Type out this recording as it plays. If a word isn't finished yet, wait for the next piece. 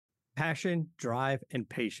Passion, drive, and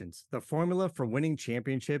patience. The formula for winning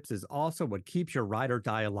championships is also what keeps your ride or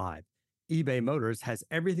die alive. eBay Motors has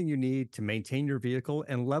everything you need to maintain your vehicle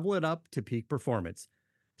and level it up to peak performance.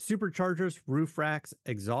 Superchargers, roof racks,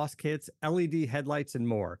 exhaust kits, LED headlights, and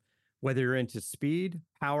more. Whether you're into speed,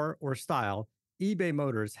 power, or style, eBay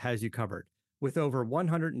Motors has you covered. With over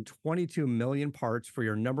 122 million parts for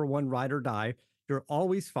your number one ride or die, you'll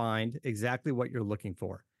always find exactly what you're looking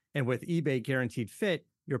for. And with eBay Guaranteed Fit,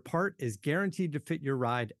 your part is guaranteed to fit your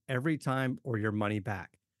ride every time or your money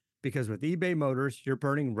back. Because with eBay Motors, you're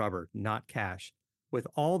burning rubber, not cash. With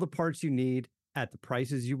all the parts you need at the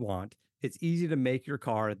prices you want, it's easy to make your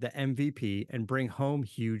car the MVP and bring home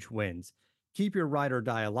huge wins. Keep your ride or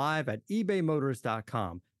die alive at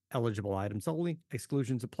ebaymotors.com. Eligible items only.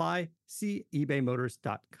 Exclusions apply. See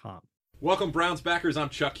ebaymotors.com. Welcome, Browns backers. I'm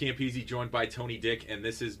Chuck Campese, joined by Tony Dick, and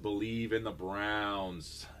this is Believe in the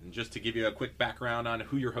Browns. And just to give you a quick background on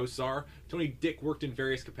who your hosts are, Tony Dick worked in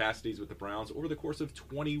various capacities with the Browns over the course of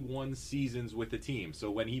 21 seasons with the team.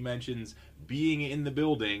 So when he mentions being in the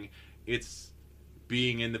building, it's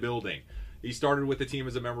being in the building. He started with the team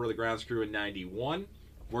as a member of the grounds crew in 91,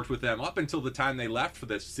 worked with them up until the time they left for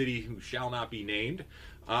the city who shall not be named.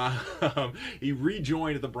 He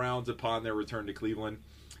rejoined the Browns upon their return to Cleveland,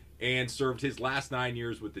 and served his last 9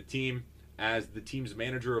 years with the team as the team's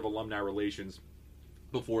manager of alumni relations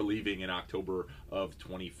before leaving in October of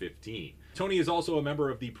 2015. Tony is also a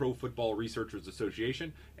member of the Pro Football Researchers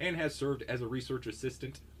Association and has served as a research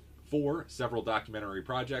assistant for several documentary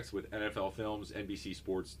projects with NFL Films, NBC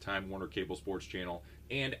Sports, Time Warner Cable Sports Channel,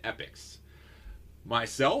 and Epix.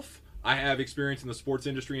 Myself, I have experience in the sports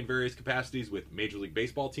industry in various capacities with Major League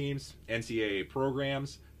Baseball teams, NCAA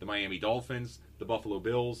programs, the Miami Dolphins, the Buffalo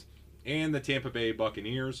Bills, and the Tampa Bay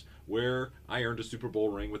Buccaneers, where I earned a Super Bowl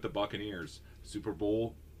ring with the Buccaneers. Super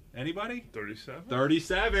Bowl, anybody? 37.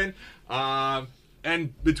 37.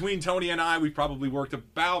 And between Tony and I, we've probably worked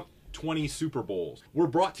about 20 Super Bowls. We're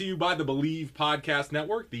brought to you by the Believe Podcast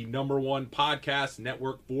Network, the #1 podcast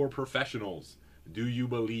network for professionals. Do you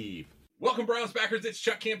believe? Welcome, Browns backers. It's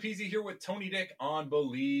Chuck Campese here with Tony Dick on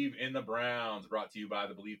Believe in the Browns. Brought to you by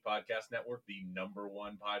the Believe Podcast Network, the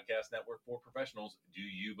 #1 podcast network for professionals. Do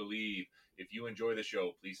you believe? If you enjoy the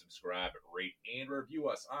show, please subscribe, rate, and review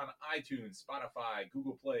us on iTunes, Spotify,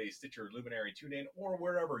 Google Play, Stitcher, Luminary, TuneIn, or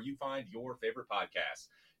wherever you find your favorite podcasts.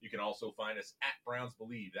 You can also find us at Browns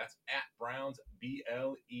Believe. That's at Browns,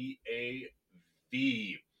 BLEAV.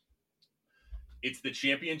 It's the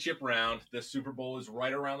championship round. The Super Bowl is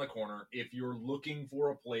right around the corner. If you're looking for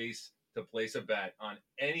a place to place a bet on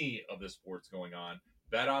any of the sports going on,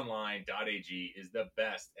 betonline.ag is the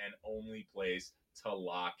best and only place to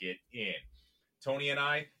lock it in. Tony and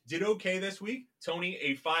I did okay this week. Tony,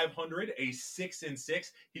 a 500, a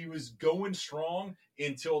 6-6. He was going strong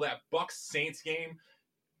until that Bucs-Saints game.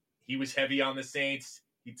 He was heavy on the Saints.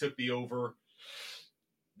 He took the over.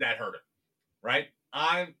 That hurt him, right?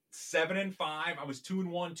 I'm 7-5. I was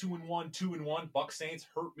 2-1, 2-1, 2-1. Bucs Saints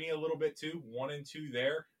hurt me a little bit too. 1-2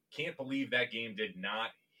 there. Can't believe that game did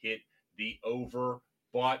not hit the over.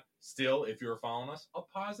 But still, if you're following us, a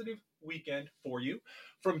positive weekend for you.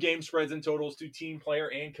 From game spreads and totals to team player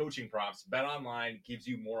and coaching props, BetOnline gives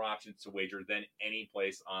you more options to wager than any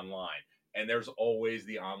place online. And there's always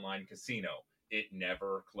the online casino. It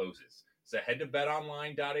never closes. So head to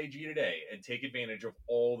betonline.ag today and take advantage of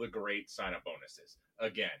all the great sign-up bonuses.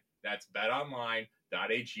 Again, that's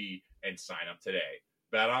betonline.ag and sign up today.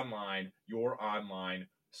 BetOnline, your online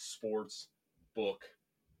sports book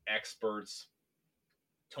experts.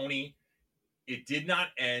 Tony, it did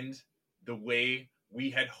not end the way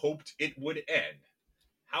we had hoped it would end.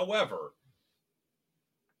 However,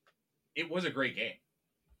 it was a great game.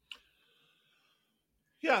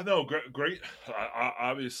 Yeah, no, great.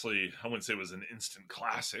 Obviously, I wouldn't say it was an instant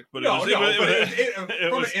classic, but from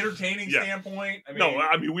it was an entertaining standpoint.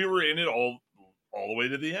 I mean, we were in it all the way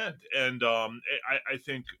to the end, and I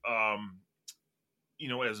think as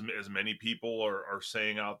many people are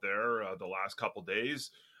saying out there the last couple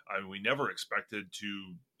days, I mean, we never expected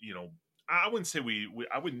to, I wouldn't say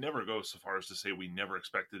I would never go so far as to say we never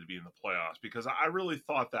expected to be in the playoffs, because I really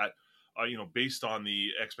thought that. Based on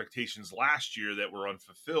the expectations last year that were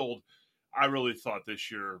unfulfilled, I really thought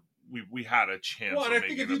this year we had a chance. Well, and I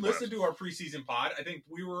think if you listen to our preseason pod, I think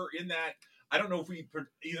we were in that. I don't know if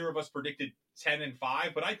either of us predicted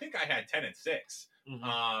 10-5, but I think I had 10-6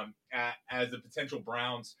 as the potential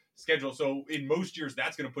Browns schedule. So in most years,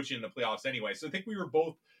 that's going to put you in the playoffs anyway. So I think we were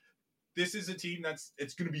both. This is a team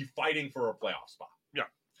it's going to be fighting for a playoff spot.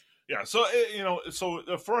 Yeah. So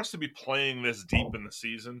so for us to be playing this deep in the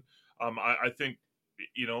season. I think,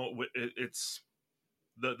 it's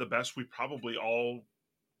the best we probably all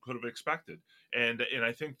could have expected. And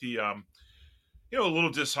I think the a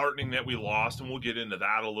little disheartening that we lost, and we'll get into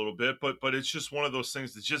that a little bit, but it's just one of those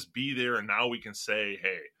things to just be there, and now we can say,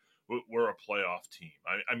 hey, we're a playoff team.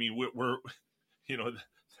 I mean, we're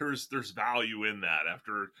there's value in that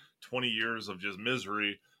after 20 years of just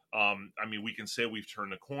misery. I mean, we can say we've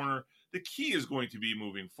turned the corner. The key is going to be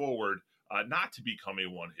moving forward, not to become a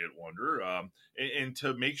one-hit wonder, and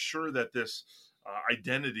to make sure that this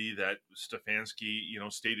identity that Stefanski,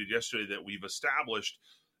 stated yesterday that we've established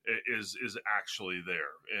is actually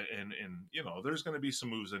there. And there's going to be some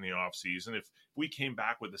moves in the offseason. If we came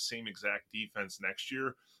back with the same exact defense next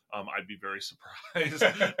year, I'd be very surprised.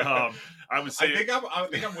 I would say I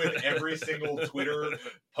think I'm with every single Twitter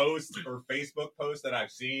post or Facebook post that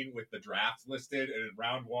I've seen with the drafts listed and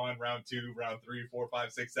round 1, round 2, round 3, 4,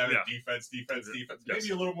 5, 6, 7, defense. Yes. Maybe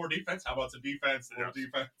a little more defense. How about some defense? A little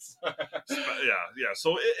defense. Yeah.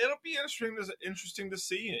 So it'll be interesting to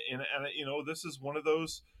see, and this is one of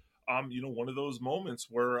those, one of those moments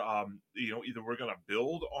where either we're going to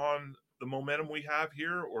build on the momentum we have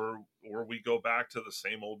here, or we go back to the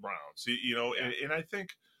same old Browns. And I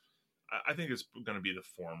think it's going to be the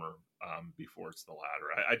former before it's the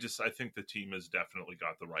latter. I think the team has definitely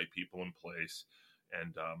got the right people in place,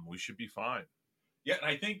 and we should be fine. Yeah, and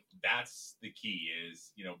I think that's the key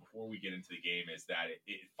is, before we get into the game, is that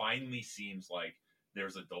it finally seems like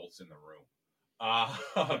there's adults in the room.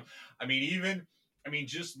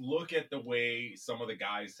 Just look at the way some of the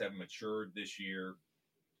guys have matured this year,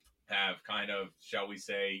 have kind of, shall we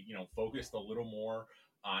say, focused a little more.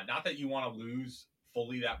 Not that you want to lose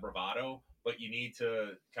fully that bravado, but you need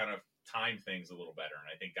to kind of time things a little better. And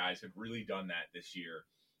I think guys have really done that this year.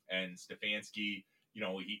 And Stefanski,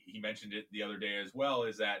 he mentioned it the other day as well,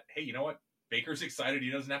 is that, hey, you know what? Baker's excited.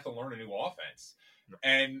 He doesn't have to learn a new offense. No.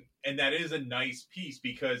 And that is a nice piece,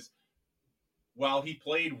 because while he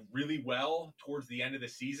played really well towards the end of the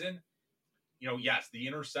season, yes, the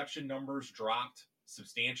interception numbers dropped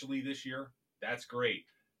substantially this year. That's great.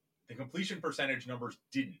 The completion percentage numbers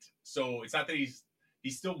didn't. So it's not that he's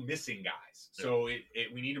still missing guys. Yeah. So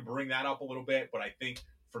we need to bring that up a little bit, but I think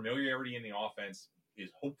familiarity in the offense is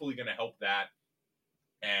hopefully going to help that.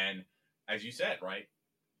 And as you said, right,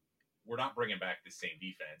 we're not bringing back the same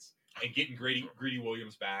defense, and getting Greedy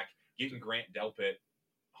Williams back, getting Grant Delpit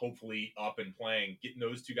hopefully up and playing, getting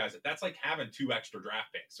those two guys. That's like having 2 extra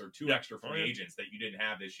draft picks or 2 extra free agents that you didn't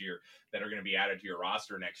have this year that are going to be added to your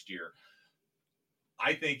roster next year.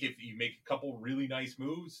 I think if you make a couple really nice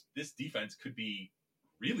moves, this defense could be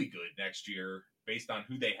really good next year based on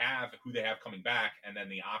who they have coming back, and then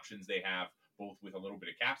the options they have, both with a little bit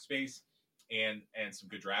of cap space and some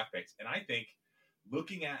good draft picks. And I think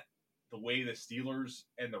looking at the way the Steelers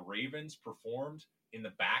and the Ravens performed in the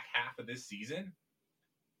back half of this season,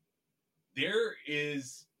 there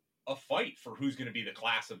is a fight for who's going to be the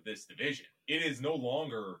class of this division. It is no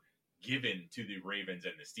longer given to the Ravens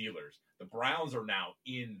and the Steelers. The Browns are now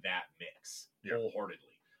in that mix wholeheartedly.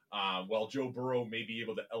 While Joe Burrow may be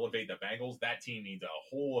able to elevate the Bengals, that team needs a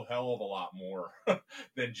whole hell of a lot more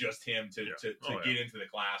than just him to get into the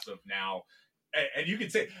class of now. And you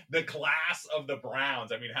could say the class of the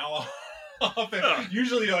Browns. I mean, how often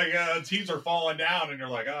usually teams are falling down and you're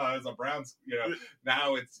like, oh, it's a Browns,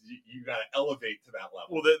 now it's you got to elevate to that level.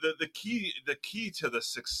 Well, the key to the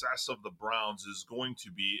success of the Browns is going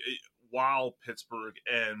to be, while Pittsburgh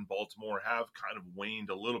and Baltimore have kind of waned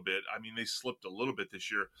a little bit, I mean, they slipped a little bit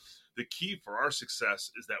this year. The key for our success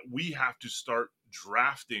is that we have to start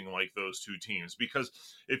drafting like those two teams, because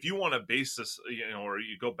if you want to base this, or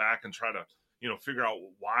you go back and try to, figure out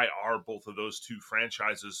why are both of those two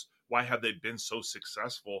franchises, why have they been so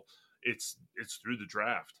successful? It's through the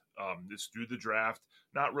draft. It's through the draft.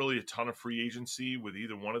 Not really a ton of free agency with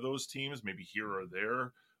either one of those teams, maybe here or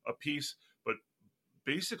there a piece, but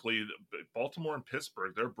basically Baltimore and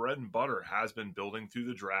Pittsburgh, their bread and butter has been building through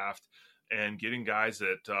the draft and getting guys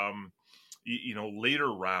that,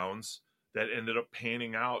 later rounds that ended up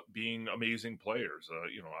panning out being amazing players.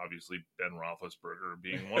 Obviously Ben Roethlisberger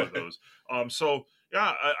being one of those.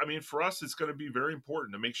 I mean, for us, it's going to be very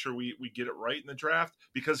important to make sure we get it right in the draft,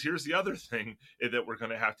 because here's the other thing that we're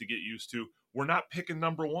going to have to get used to. We're not picking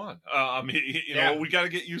number one. We got to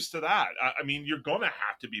get used to that. I mean, you're going to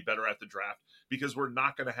have to be better at the draft because we're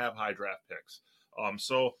not going to have high draft picks.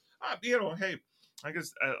 Hey, I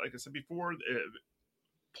guess, like I said before,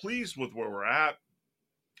 pleased with where we're at,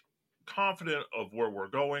 confident of where we're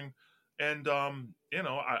going. And,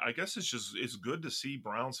 I guess it's good to see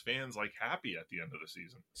Browns fans happy at the end of the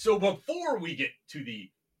season. So before we get to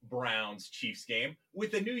the Browns Chiefs game,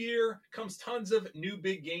 with the new year comes tons of new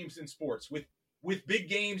big games in sports, with With big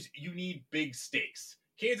games, you need big stakes.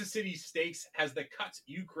 Kansas City Steaks has the cuts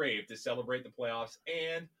you crave to celebrate the playoffs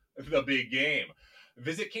and the big game.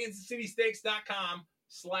 Visit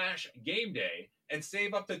kansascitysteaks.com/game day and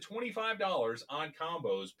save up to $25 on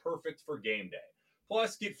combos perfect for game day.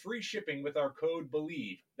 Plus, get free shipping with our code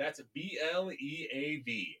BELIEVE. That's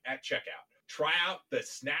BLEAV at checkout. Try out the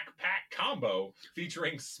Snack Pack Combo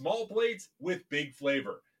featuring small plates with big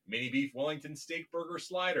flavor, mini beef Wellington steak burger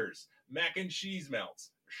sliders, mac and cheese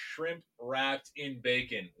melts, shrimp wrapped in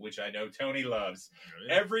bacon, which I know Tony loves.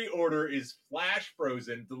 Every order is flash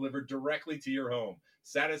frozen, delivered directly to your home.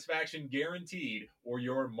 Satisfaction guaranteed or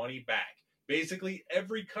your money back. Basically,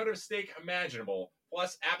 every cut of steak imaginable,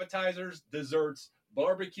 plus appetizers, desserts,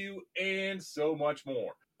 barbecue, and so much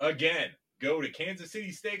more. Again, go to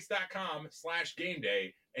kansascitysteaks.com/game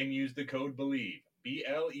day and use the code BELIEVE,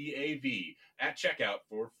 BLEAV, at checkout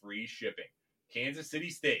for free shipping. Kansas City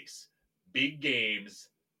Steaks, big games,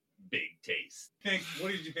 big taste.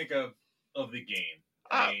 What did you think of the game?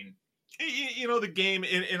 I mean, the game,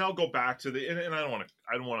 and I'll go back to and I don't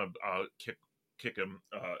want to kick him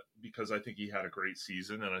because I think he had a great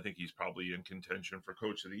season, and I think he's probably in contention for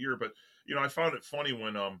Coach of the Year. But I found it funny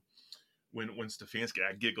when Stefanski,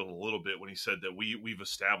 I giggled a little bit when he said that we've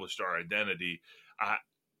established our identity.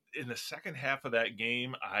 In the second half of that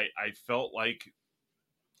game, I felt like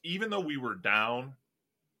even though we were down,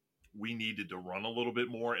 we needed to run a little bit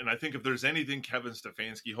more. And I think if there's anything Kevin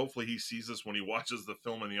Stefanski, hopefully he sees this when he watches the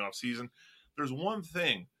film in the offseason, there's one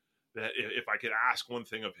thing that if I could ask one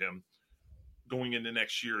thing of him going into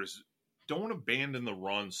next year is don't abandon the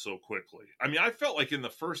run so quickly. I mean, I felt like in the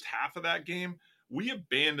first half of that game, we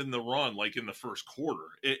abandoned the run like in the first quarter.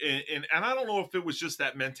 And I don't know if it was just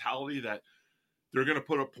that mentality that they're going to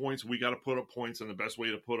put up points, we got to put up points, and the best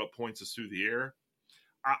way to put up points is through the air.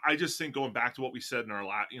 I just think going back to what we said in our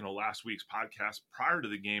last week's podcast prior to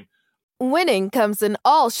the game. Winning comes in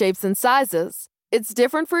all shapes and sizes. It's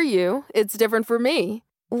different for you. It's different for me.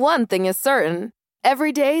 One thing is certain.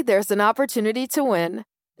 Every day there's an opportunity to win.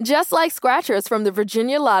 Just like scratchers from the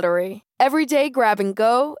Virginia Lottery. Every day grab and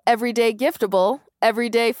go, every day giftable, every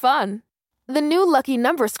day fun. The new Lucky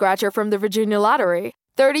Number Scratcher from the Virginia Lottery.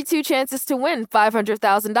 32 chances to win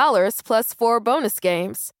 $500,000 plus 4 bonus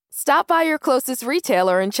games. Stop by your closest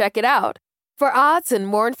retailer and check it out. For odds and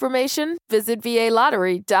more information, visit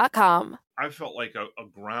VALottery.com. I felt like a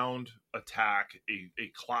ground attack,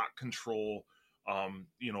 a clock control,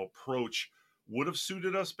 approach would have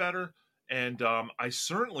suited us better. And I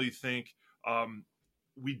certainly think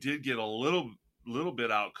we did get a little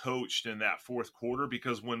bit out coached in that fourth quarter,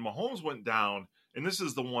 because when Mahomes went down, and this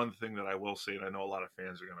is the one thing that I will say, and I know a lot of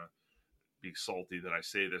fans are going to be salty that I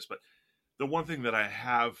say this, but the one thing that I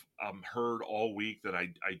have heard all week that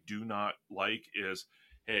I do not like is,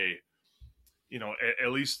 hey,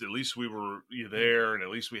 at least we were there, and at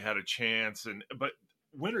least we had a chance. But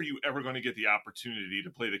when are you ever going to get the opportunity to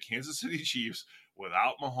play the Kansas City Chiefs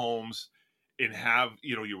without Mahomes and have,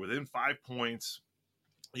 you're within 5 points?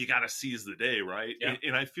 You got to seize the day, right? Yeah.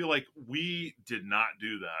 And I feel like we did not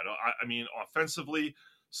do that. I mean, offensively,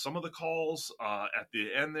 some of the calls at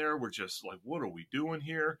the end there were just like, what are we doing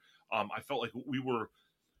here? I felt like we were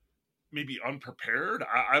maybe unprepared.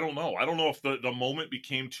 I don't know. I don't know if the moment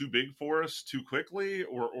became too big for us too quickly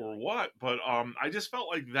or what, but I just felt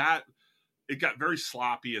like that it got very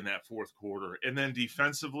sloppy in that fourth quarter. And then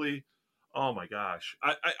defensively, oh my gosh.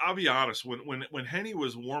 I'll be honest, when Henny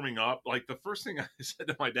was warming up, like the first thing I said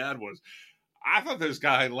to my dad was, I thought this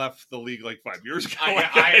guy left the league like 5 years ago.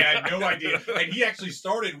 I had no idea. And he actually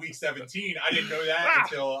started week 17. I didn't know that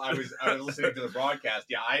until I was listening to the broadcast.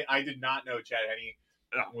 Yeah, I did not know Chad Henne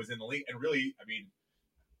was in the league. And really, I mean,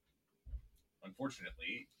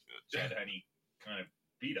 unfortunately, Chad Henne kind of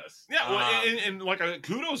beat us. Yeah, well, and like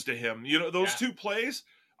kudos to him. Those two plays,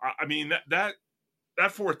 I mean, that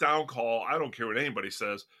fourth down call, I don't care what anybody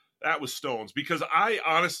says, that was stones. Because I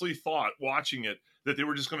honestly thought, watching it, that they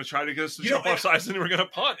were just going to try to get us to jump off sides and they were going to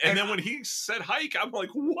punt. And then when he said hike, I'm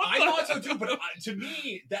like, what? I thought so too, but to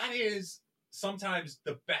me, that is sometimes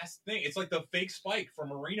the best thing. It's like the fake spike from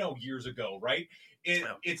Marino years ago, right?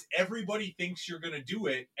 It's everybody thinks you're going to do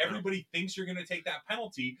it. Everybody thinks you're going to take that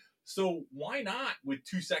penalty. So why not, with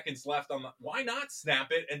 2 seconds left why not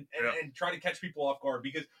snap it and try to catch people off guard?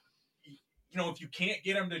 Because, if you can't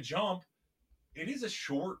get them to jump, it is a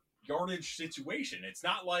short yardage situation. It's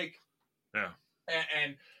not like,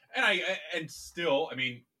 and still, I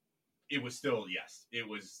mean, it was still, yes, it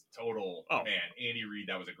was total, man, Andy Reid,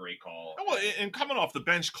 that was a great call. Well, and coming off the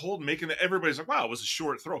bench cold, making everybody's like, wow, it was a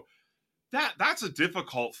short throw. that's a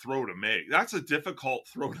difficult throw to make. That's a difficult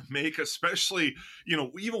throw to make, especially,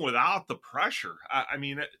 even without the pressure. I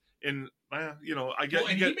mean, and I get. Well,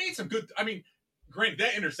 and he made some good. I mean, granted,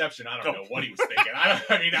 that interception, I don't know what he was thinking.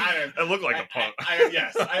 It looked like a punt.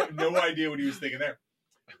 Yes, I have no idea what he was thinking there.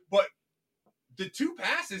 But the 2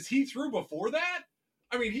 passes he threw before that,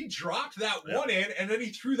 I mean, he dropped that one in, and then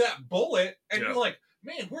he threw that bullet, and you're like,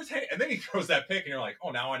 man, where's Henny? And then he throws that pick, and you're like,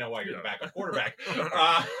 oh, now I know why you're the backup quarterback.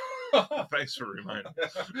 Thanks for reminding.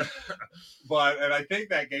 And I think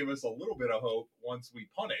that gave us a little bit of hope once we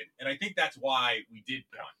punted, and I think that's why we did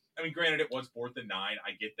punt. I mean, granted, it was 4th and 9.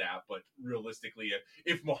 I get that, but realistically,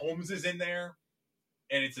 if Mahomes is in there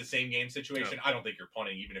and it's the same game situation, I don't think you're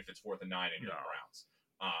punting, even if it's 4th and 9 and you're the Browns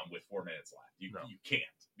with 4 minutes left. You can't,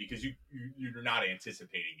 because you're not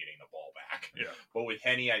anticipating getting the ball back. Yeah. But with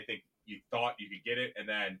Henny, I think you thought you could get it, and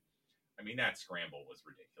then, I mean, that scramble was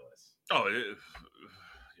ridiculous.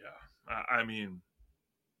 I mean,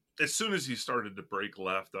 as soon as he started to break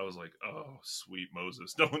left, I was like, "Oh, sweet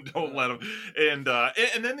Moses, don't let him." And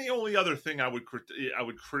then the only other thing I would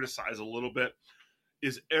criticize a little bit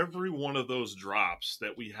is every one of those drops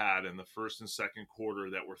that we had in the first and second quarter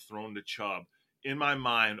that were thrown to Chubb. In my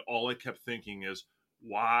mind, all I kept thinking is,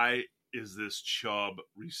 why is this Chubb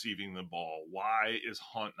receiving the ball? Why is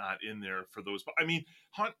Hunt not in there for those? I mean,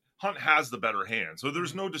 Hunt has the better hand, so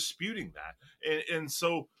there's no disputing that. And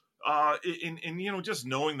so. Just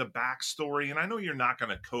knowing the backstory, and I know you're not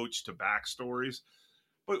going to coach to backstories,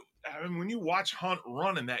 but I mean, when you watch Hunt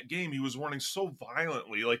run in that game, he was running so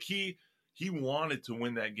violently, like he wanted to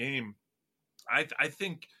win that game. I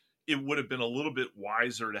think it would have been a little bit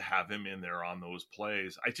wiser to have him in there on those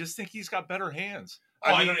plays. I just think he's got better hands.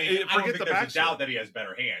 I don't think there's a doubt that he has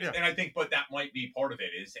better hands, yeah. And I think, but that might be part of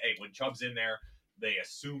it. Is when Chubb's in there, they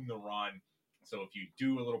assume the run. So if you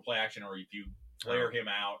do a little play action, or if you flare him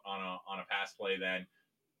out on a pass play, then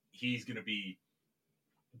he's going to be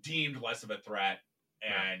deemed less of a threat,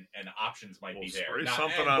 and options might be there. His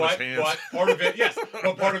hands. But part of it, yes,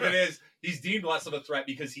 but part of it is he's deemed less of a threat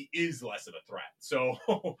because he is less of a threat. So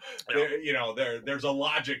there's a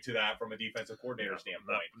logic to that from a defensive coordinator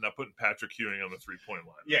standpoint. Not putting Patrick Ewing on the 3-point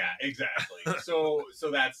line. Yeah, exactly. so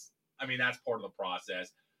that's part of the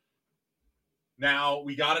process. Now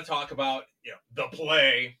we got to talk about the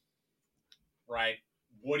play. Right.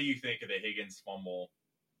 What do you think of the Higgins fumble?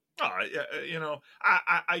 I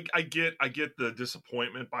get the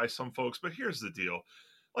disappointment by some folks, but here's the deal.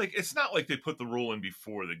 Like, it's not like they put the rule in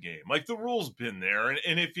before the game. Like, the rule's been there.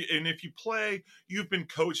 And if you play, you've been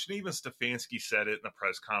coached, and even Stefanski said it in the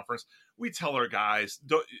press conference. We tell our guys,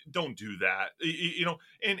 don't do that.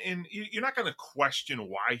 And you're not going to question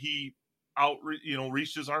why he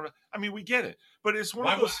reached his arm. I mean, we get it, but it's one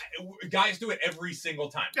of those guys do it every single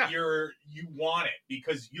time. Yeah. You want it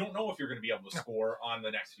because you don't know if you're going to be able to score on the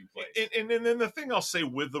next few plays. And then the thing I'll say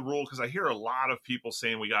with the rule, because I hear a lot of people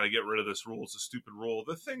saying we got to get rid of this rule. It's a stupid rule.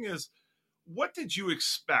 The thing is, what did you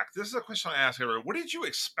expect? This is a question I ask everyone. What did you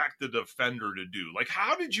expect the defender to do? Like,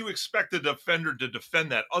 how did you expect the defender to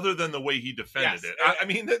defend that other than the way he defended it? I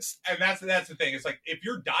mean, that's the thing. It's like, if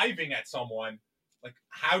you're diving at someone, like,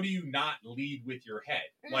 how do you not lead with your head?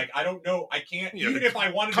 Like, I don't know. I can't, even if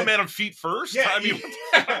I wanted to come at him feet first. Yeah, I mean,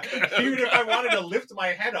 even if I wanted to lift my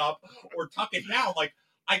head up or tuck it down, like,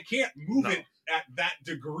 I can't move it at that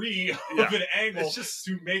degree of an angle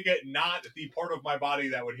to make it not the part of my body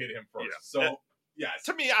that would hit him first. Yeah. So, yes.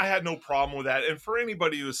 To me, I had no problem with that. And for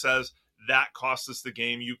anybody who says that cost us the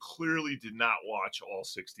game, you clearly did not watch all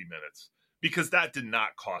 60 minutes. Because that did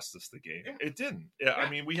not cost us the game. Yeah. It didn't. Yeah. I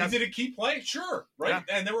mean, is it a key play? Sure. Right.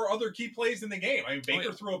 Yeah. And there were other key plays in the game. I mean,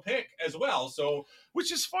 Baker threw a pick as well. So,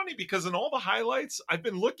 which is funny because in all the highlights, I've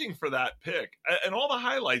been looking for that pick, and all the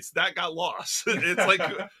highlights that got lost. It's like,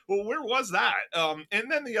 well, where was that? And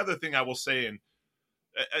then the other thing I will say, and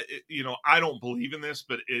I don't believe in this,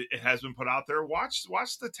 but it has been put out there. Watch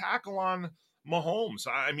the tackle on Mahomes.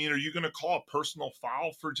 I mean, are you going to call a personal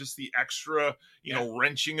foul for just the extra,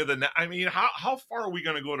 wrenching of the net? I mean, how far are we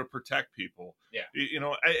going to go to protect people? Yeah.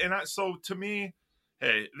 So to me,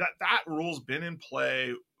 hey, that rule's been in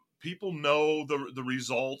play. People know the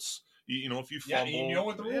results. If you fumble, you know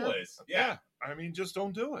what the rule is. Yeah. I mean, just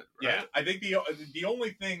don't do it. Right? Yeah. I think the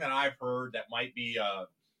only thing that I've heard that might be a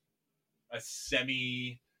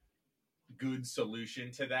semi good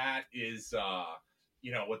solution to that is,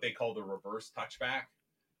 what they call the reverse touchback.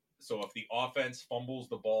 So if the offense fumbles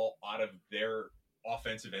the ball out of their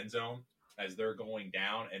offensive end zone as they're going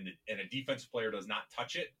down and a defensive player does not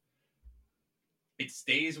touch it, it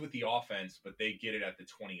stays with the offense, but they get it at the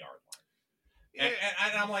 20-yard line.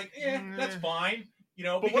 And I'm like, that's fine.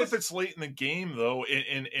 But what if it's late in the game though,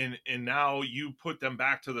 and now you put them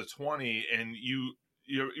back to the 20, and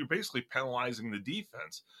you're basically penalizing the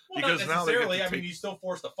defense? Well, because not necessarily. I mean, you still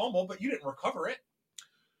forced a fumble, but you didn't recover it.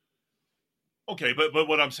 Okay, but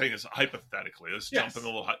what I'm saying is hypothetically, let's jump in a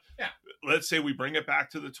little high. Yeah. Let's say we bring it back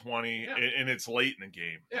to the 20, and it's late in the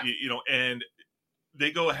game. Yeah. And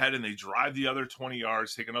they go ahead and they drive the other 20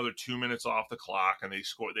 yards, take another 2 minutes off the clock, and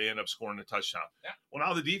they end up scoring a touchdown. Yeah. Well,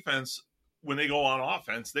 now the defense, when they go on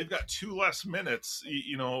offense, they've got 2 less minutes,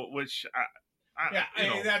 which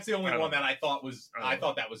that's the only one that I thought was I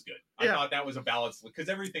thought that was good. I thought that was a balance, because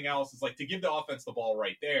everything else is like, to give the offense the ball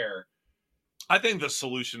right there. I think the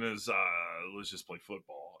solution is let's just play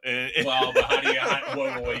football. Well, but how do you?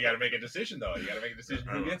 You got to make a decision though. You got to make a decision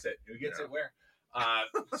who gets it, it where.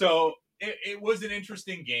 So it was an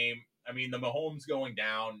interesting game. I mean, the Mahomes going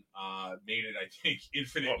down made it, I think,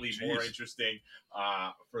 infinitely more interesting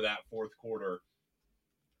for that fourth quarter.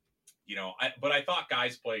 But I thought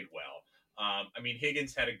guys played well. I mean,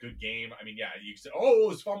 Higgins had a good game. I mean, you said, it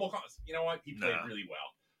was fumble. You know what? He played really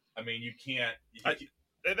well. I mean, you can't.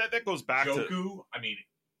 That goes back to Joku. I mean,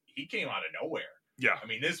 he came out of nowhere. Yeah. I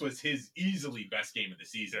mean, this was his easily best game of the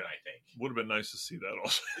season, I think. Would have been nice to see that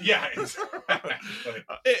also. Yeah.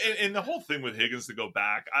 And the whole thing with Higgins to go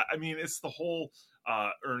back, I mean, it's the whole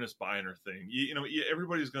Ernest Biner thing.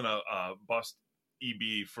 Everybody's going to bust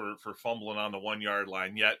EB for fumbling on the 1 yard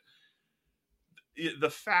line, yet the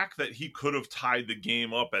fact that he could have tied the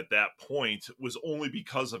game up at that point was only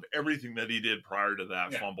because of everything that he did prior to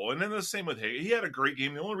that fumble. And then the same with Higgins. He had a great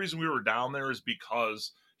game. The only reason we were down there is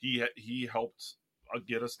because he helped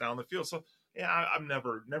get us down the field. So I'm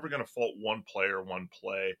never going to fault one player, one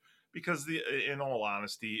play, because in all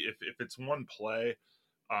honesty, if it's one play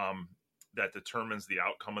that determines the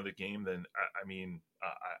outcome of the game, then I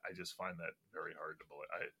just find that very hard to believe.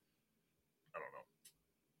 I don't know.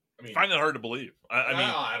 I mean, find it hard to believe.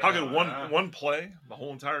 How can one play the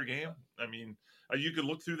whole entire game? I mean, you could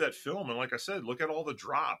look through that film and, like I said, look at all the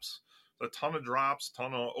drops. A ton of drops,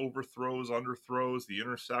 ton of overthrows, underthrows, the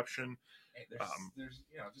interception. Hey, there's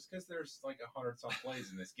just because there's like 100-some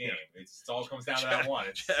plays in this game, it all comes down to that one.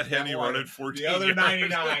 Chad Henne running 14 The other yards.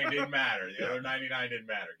 99 didn't matter. The other 99 didn't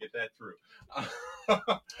matter. Get that through. But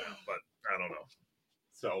I don't know.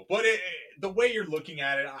 So, but the way you're looking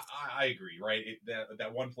at it, I agree, right?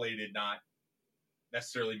 That one play did not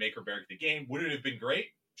necessarily make or break the game. Would it have been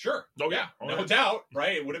great? Sure. Oh, yeah. No doubt,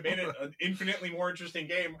 right? It would have made it an infinitely more interesting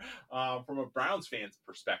game from a Browns fan's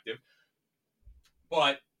perspective.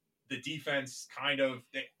 But the defense I don't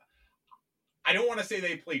want to say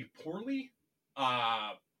they played poorly.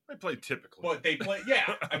 They played typically. But they played,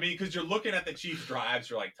 yeah. I mean, because you're looking at the Chiefs'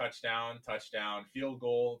 drives, you're like touchdown, field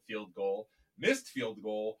goal, missed field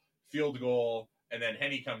goal, and then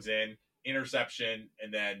Henne comes in, interception,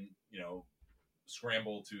 and then,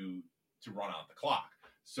 scramble to run out the clock.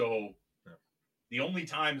 So the only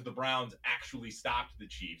times the Browns actually stopped the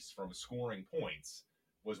Chiefs from scoring points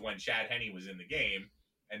was when Chad Henne was in the game.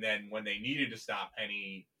 And then when they needed to stop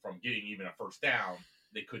Henne from getting even a first down,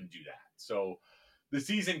 they couldn't do that. So the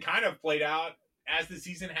season kind of played out as the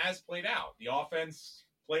season has played out. The offense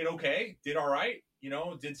played okay, did all right,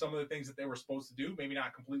 did some of the things that they were supposed to do, maybe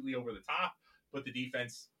not completely over the top, but the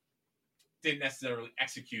defense didn't necessarily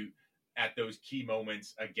execute at those key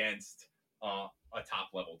moments against a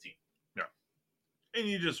top-level team. Yeah. And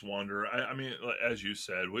you just wonder, I mean, as you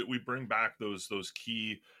said, we bring back those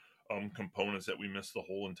key components that we missed the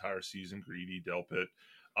whole entire season, Greedy, Delpit.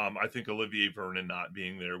 I think Olivier Vernon not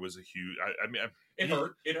being there was a huge. It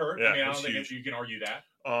hurt. Yeah, I mean, I don't think you can argue that.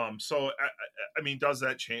 So I mean, does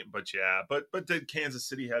that change? But did Kansas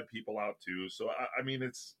City had people out too? So I mean,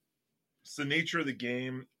 it's the nature of the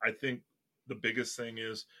game. I think the biggest thing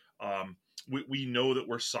is we know that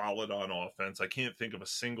we're solid on offense. I can't think of a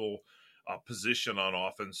single position on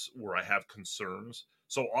offense where I have concerns.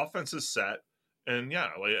 So offense is set. And yeah,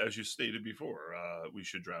 like, as you stated before, we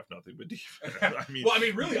should draft nothing but defense.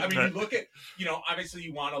 Really, you look at, obviously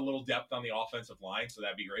you want a little depth on the offensive line, so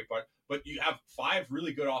that'd be great. But you have 5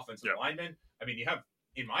 really good offensive linemen. I mean, you have,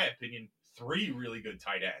 in my opinion, 3 really good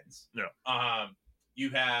tight ends. Yeah. You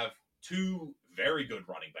have 2 very good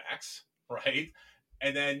running backs, right?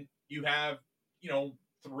 And then you have,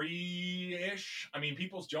 3-ish. I mean,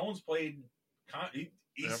 Peoples-Jones played. He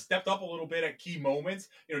stepped up a little bit at key moments.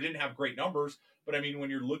 Didn't have great numbers, but I mean, when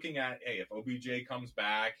you're looking at, hey, if OBJ comes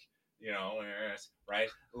back, right,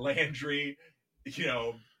 Landry,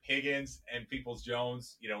 Higgins and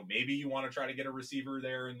Peoples-Jones, maybe you want to try to get a receiver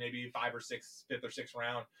there in maybe 5th or 6th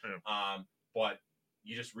round. Yeah. But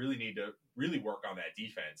you just really need to really work on that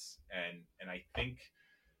defense, and I think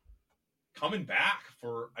coming back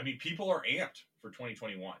people are amped for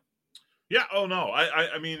 2021. Yeah. Oh no.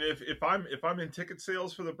 I mean, if I'm in ticket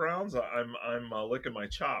sales for the Browns, I'm licking my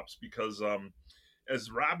chops because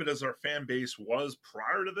as rabid as our fan base was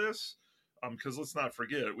prior to this, because let's not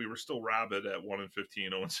forget we were still rabid at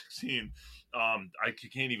 1-15, 0-16. I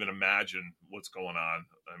can't even imagine what's going on.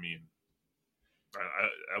 I mean,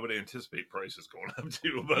 I would anticipate prices going up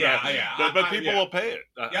too, but but people will pay it.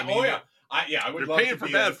 I would. You're paying for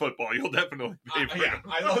bad football. You'll definitely pay for it.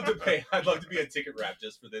 I'd love to pay. I'd love to be a ticket rep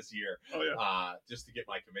just for this year. Oh yeah. Just to get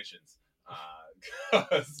my commissions.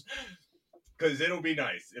 Because it'll be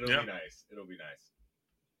nice. It'll be nice.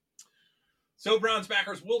 So Browns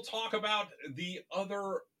backers, we'll talk about the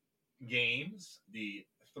other games, the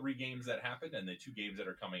 3 games that happened and the 2 games that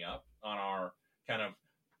are coming up on our kind of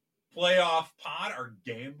playoff pod, our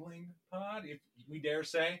gambling pod, if we dare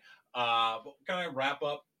say. But we'll kind of wrap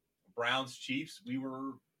up Browns Chiefs. We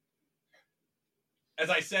were,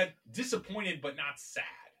 as I said, disappointed but not sad.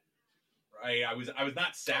 Right? I was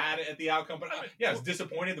not sad at the outcome, but I was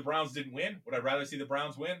disappointed the Browns didn't win. Would I rather see the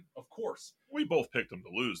Browns win? Of course. We both picked them to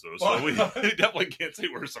lose, though, so we definitely can't say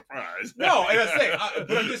we're surprised. No, and I'm saying,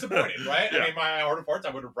 but I'm disappointed, right? Yeah. I mean, my heart of hearts, I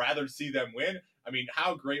would have rather see them win. I mean,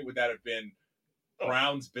 how great would that have been?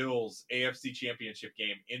 Browns-Bills AFC Championship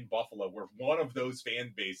game in Buffalo, where one of those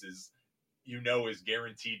fan bases, is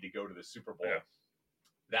guaranteed to go to the Super Bowl. Yeah.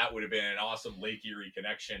 That would have been an awesome Lake Erie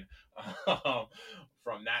connection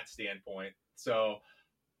from that standpoint. So,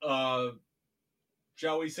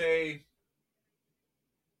 shall we say,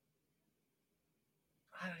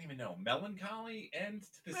 I don't even know, melancholy end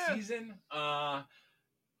to the season?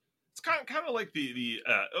 It's kind of like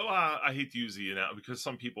I hate to use the because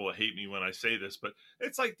some people hate me when I say this, but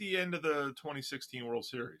it's like the end of the 2016 World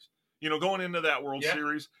Series. Going into that World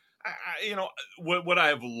Series, would I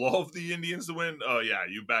have loved the Indians to win? Oh yeah,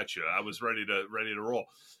 you betcha. I was ready to roll.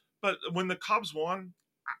 But when the Cubs won,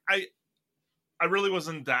 I really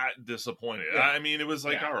wasn't that disappointed. Yeah. I mean, it was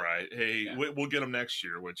like, all right, hey, we'll get them next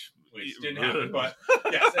year, which didn't happen. But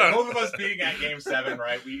yes, and both of us being at Game 7,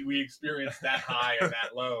 right, we experienced that high and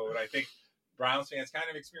that low. And I think Browns fans kind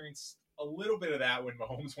of experienced a little bit of that when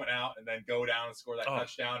Mahomes went out and then go down and score that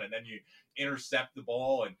touchdown, and then you intercept the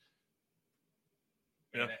ball. And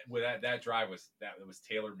with that drive was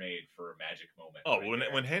tailor made for a magic moment. Oh,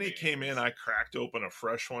 right when Henny came in, I cracked open a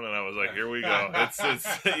fresh one, and I was like, "Here we go! It's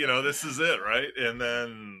this is it, right?" And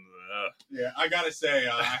then I gotta say,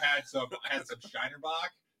 I had some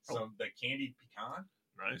Shinerbach, the candied pecan.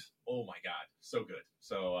 Nice. Oh my god, so good.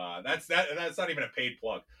 So that's not even a paid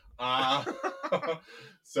plug.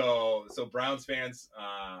 So Browns fans,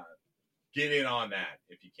 get in on that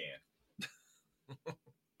if you can.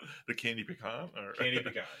 The candy pecan? Candy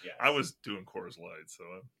pecan, yeah. I was doing Coors Light, so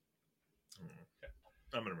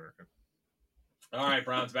I'm an American. All right,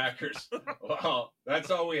 Browns backers. Well, that's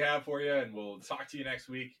all we have for you, and we'll talk to you next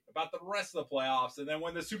week about the rest of the playoffs. And then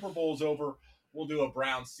when the Super Bowl's over, we'll do a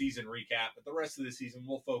Browns season recap. But the rest of the season,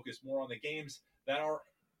 we'll focus more on the games that are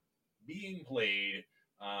being played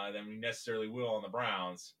than we necessarily will on the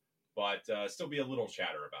Browns. But still be a little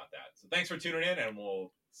chatter about that. So thanks for tuning in, and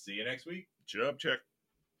we'll see you next week. Job check.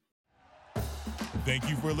 Thank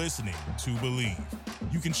you for listening to Believe.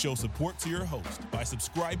 You can show support to your host by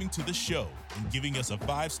subscribing to the show and giving us a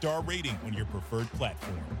 5-star rating on your preferred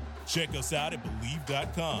platform. Check us out at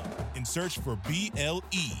Believe.com and search for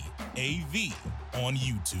BLEAV on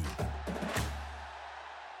YouTube.